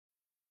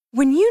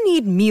When you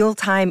need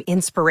mealtime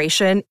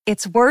inspiration,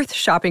 it's worth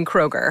shopping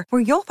Kroger,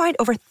 where you'll find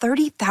over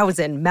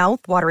 30,000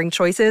 mouth-watering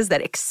choices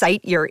that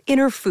excite your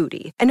inner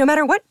foodie. And no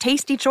matter what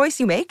tasty choice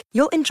you make,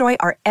 you'll enjoy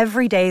our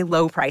everyday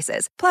low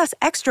prices, plus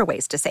extra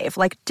ways to save,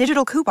 like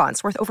digital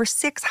coupons worth over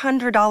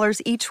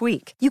 $600 each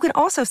week. You can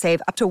also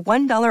save up to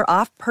 $1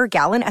 off per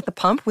gallon at the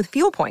pump with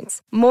fuel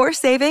points. More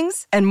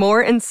savings and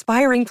more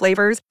inspiring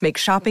flavors make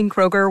shopping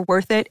Kroger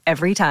worth it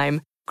every time.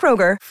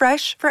 Kroger,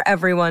 fresh for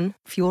everyone.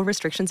 Fuel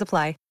restrictions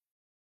apply.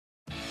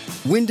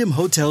 Wyndham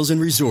Hotels and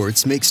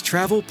Resorts makes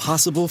travel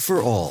possible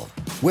for all.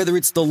 Whether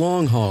it's the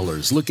long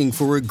haulers looking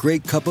for a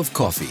great cup of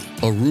coffee,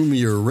 a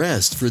roomier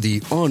rest for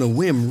the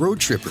on-a-whim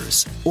road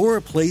trippers, or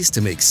a place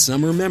to make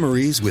summer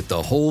memories with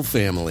the whole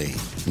family.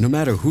 No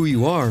matter who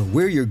you are,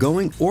 where you're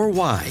going, or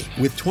why,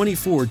 with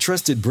 24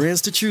 trusted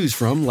brands to choose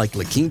from like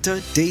La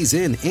Quinta, Days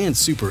Inn, and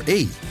Super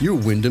 8, your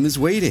Wyndham is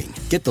waiting.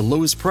 Get the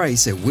lowest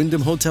price at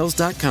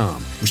WyndhamHotels.com.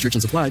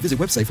 Restrictions apply. Visit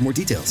website for more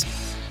details.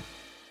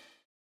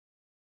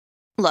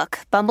 Look,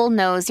 Bumble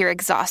knows you're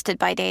exhausted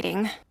by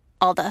dating.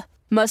 All the,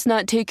 must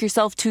not take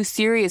yourself too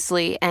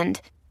seriously, and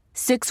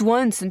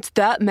 6'1" since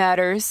that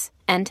matters,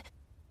 and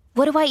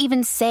what do I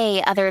even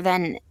say other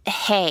than,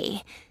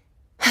 hey?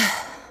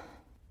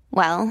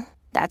 Well,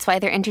 that's why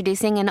they're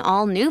introducing an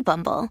all-new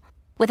Bumble,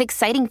 with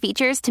exciting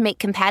features to make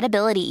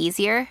compatibility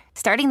easier,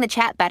 starting the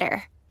chat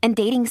better, and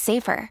dating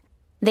safer.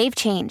 They've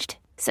changed,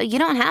 so you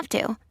don't have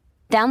to.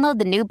 Download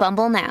the new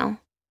Bumble now.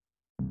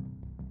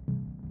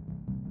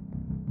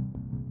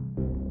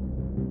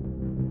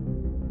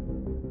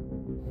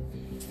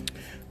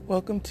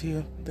 Welcome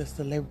to the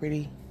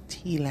Celebrity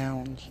Tea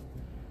Lounge.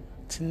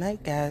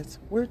 Tonight, guys,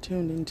 we're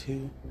tuned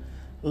into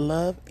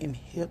Love and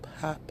Hip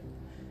Hop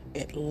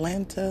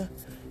Atlanta,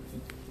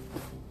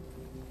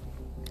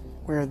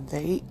 where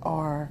they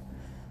are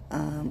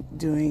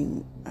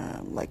doing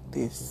like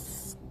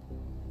this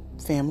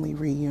family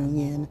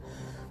reunion.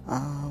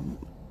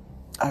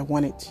 I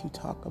wanted to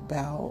talk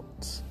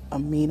about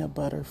Amina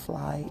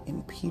Butterfly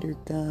and Peter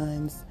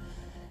Gunz,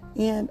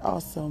 and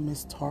also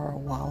Miss Tara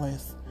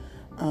Wallace.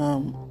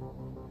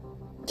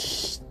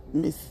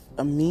 Miss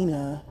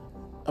Amina,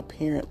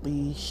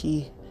 apparently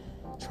she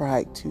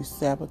tried to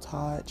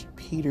sabotage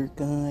Peter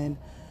Gunz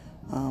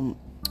on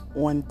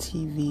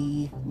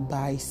TV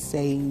by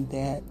saying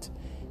that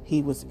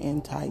he was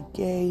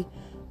anti-gay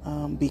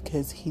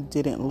because he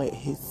didn't let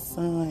his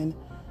son,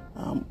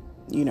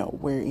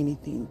 wear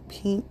anything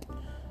pink.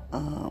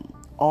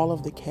 All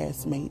of the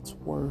castmates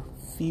were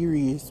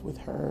furious with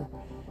her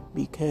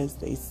because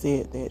they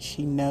said that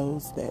she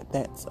knows that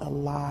that's a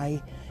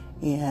lie,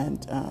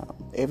 and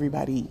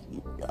everybody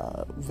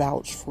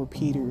vouched for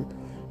Peter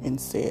and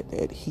said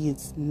that he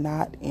is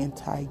not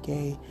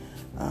anti-gay.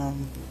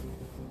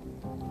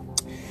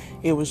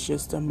 It was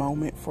just a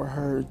moment for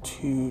her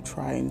to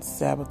try and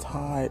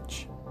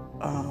sabotage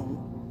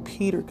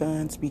Peter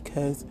Gunz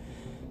because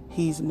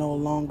he's no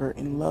longer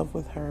in love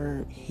with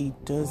her. He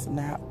does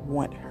not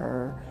want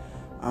her.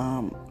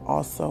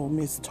 Also,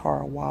 Miss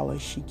Tara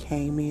Wallace, she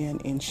came in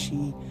and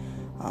she,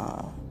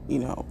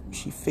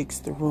 she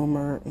fixed the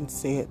rumor and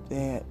said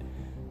that,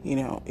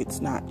 it's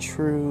not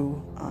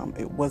true.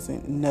 It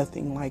wasn't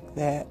nothing like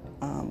that,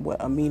 what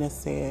Amina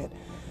said.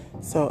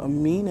 So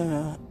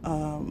Amina,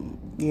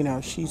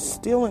 she's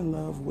still in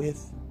love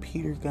with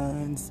Peter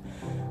Gunz.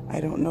 I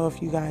don't know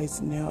if you guys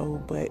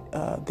know,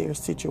 but their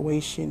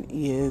situation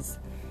is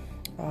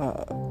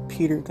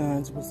Peter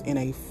Gunz was in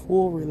a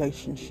full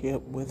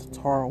relationship with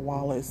Tara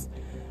Wallace.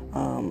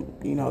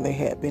 They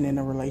had been in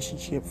a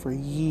relationship for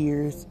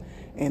years,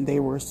 and they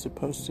were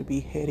supposed to be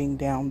heading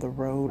down the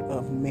road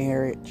of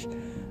marriage.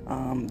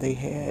 They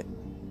had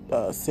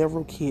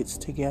several kids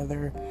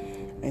together,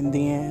 and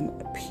then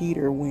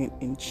Peter went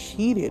and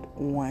cheated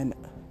on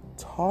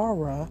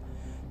Tara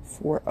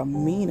for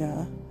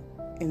Amina,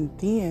 and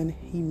then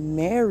he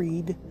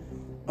married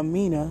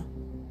Amina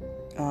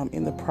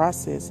in the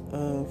process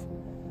of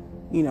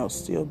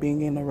still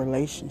being in a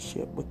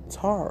relationship with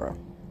Tara.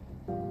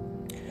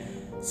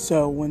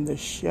 So when the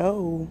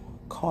show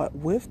caught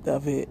whiff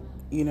of it,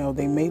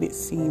 they made it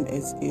seem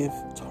as if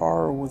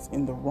Tara was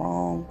in the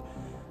wrong,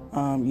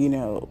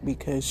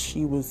 because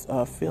she was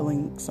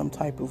feeling some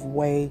type of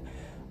way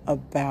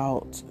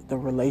about the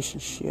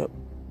relationship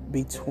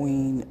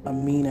between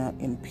Amina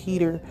and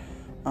Peter.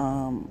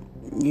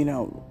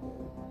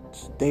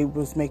 They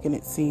was making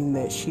it seem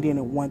that she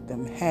didn't want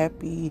them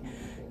happy.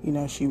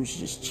 She was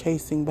just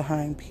chasing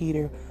behind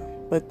Peter.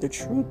 But the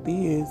truth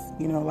is,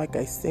 like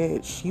I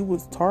said,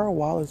 Tara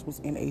Wallace was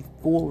in a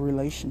full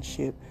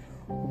relationship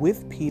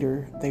with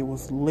Peter. They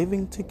was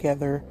living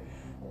together,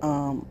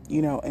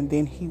 and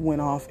then he went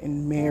off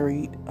and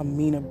married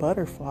Amina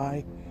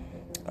Butterfly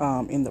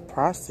in the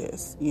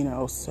process,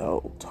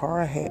 so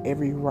Tara had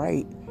every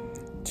right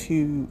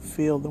to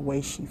feel the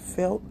way she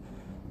felt.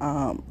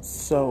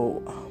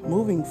 So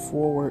moving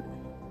forward,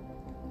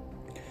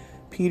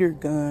 Peter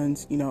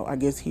Gunz, I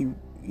guess he,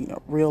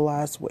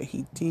 realized what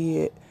he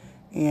did,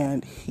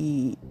 and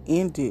he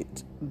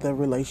ended the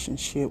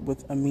relationship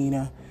with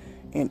Amina.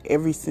 And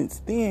ever since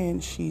then,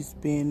 she's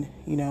been,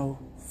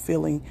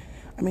 feeling,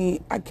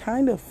 I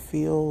kind of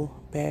feel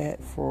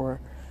bad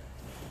for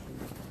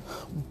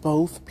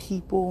both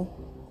people,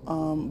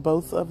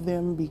 both of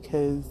them,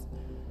 because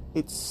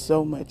it's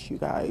so much, you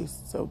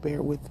guys, so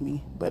bear with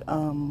me. But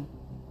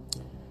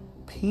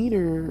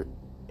Peter,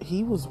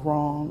 he was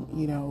wrong,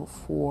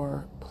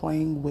 for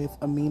playing with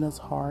Amina's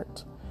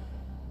heart,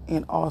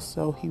 and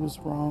also he was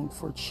wrong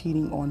for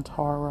cheating on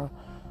Tara.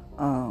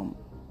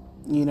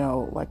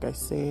 Like I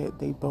said,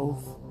 they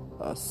both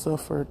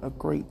suffered a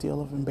great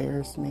deal of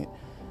embarrassment.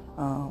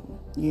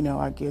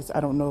 I guess, I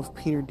don't know if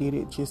Peter did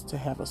it just to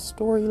have a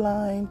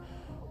storyline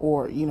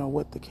or,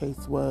 what the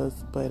case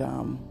was. But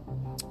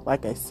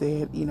like I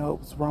said, it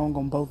was wrong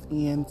on both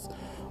ends.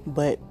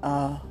 But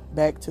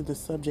back to the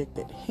subject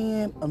at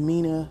hand,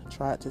 Amina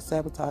tried to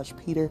sabotage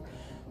Peter,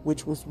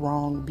 which was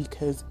wrong,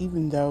 because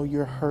even though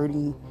you're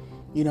hurting,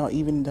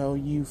 even though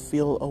you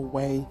feel a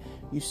way,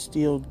 you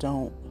still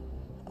don't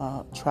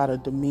try to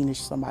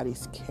diminish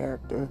somebody's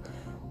character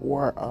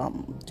or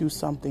do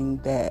something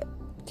that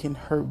can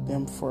hurt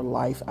them for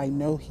life. I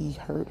know he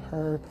hurt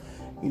her,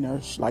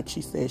 like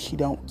she said, she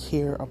don't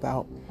care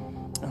about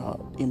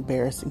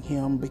embarrassing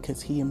him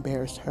because he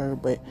embarrassed her,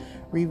 but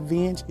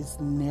revenge is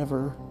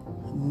never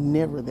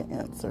the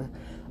answer.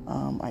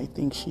 I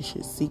think she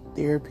should seek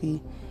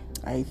therapy.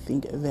 I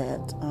think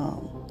that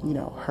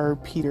her,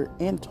 Peter,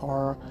 and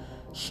Tara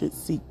should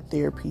seek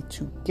therapy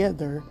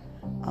together,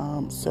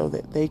 so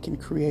that they can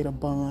create a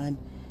bond,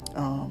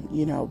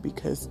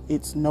 because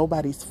it's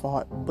nobody's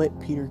fault but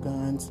Peter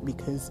Gunz,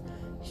 because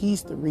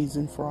he's the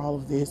reason for all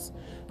of this.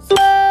 So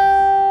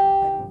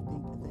I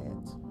don't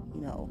think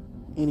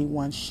that,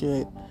 anyone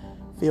should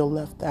feel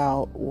left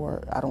out,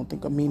 or I don't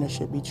think Amina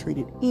should be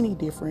treated any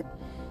different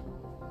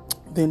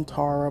than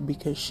Tara,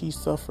 because she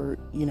suffered,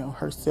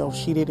 herself.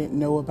 She didn't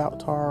know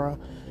about Tara.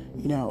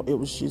 It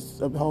was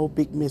just a whole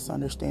big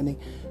misunderstanding.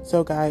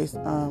 So guys,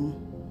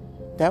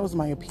 that was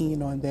my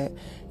opinion on that.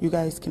 You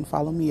guys can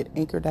follow me at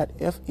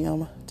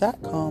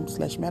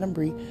anchor.fm.com/Madam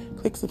Bree.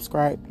 Click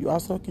subscribe. You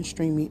also can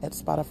stream me at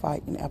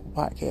Spotify and Apple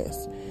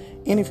Podcasts.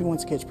 And if you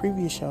want to catch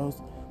previous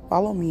shows,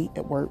 follow me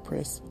at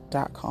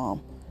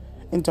wordpress.com.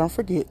 And don't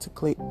forget to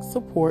click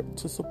support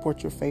to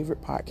support your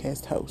favorite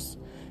podcast hosts.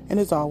 And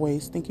as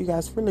always, thank you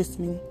guys for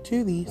listening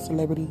to the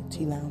Celebrity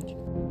Tea Lounge.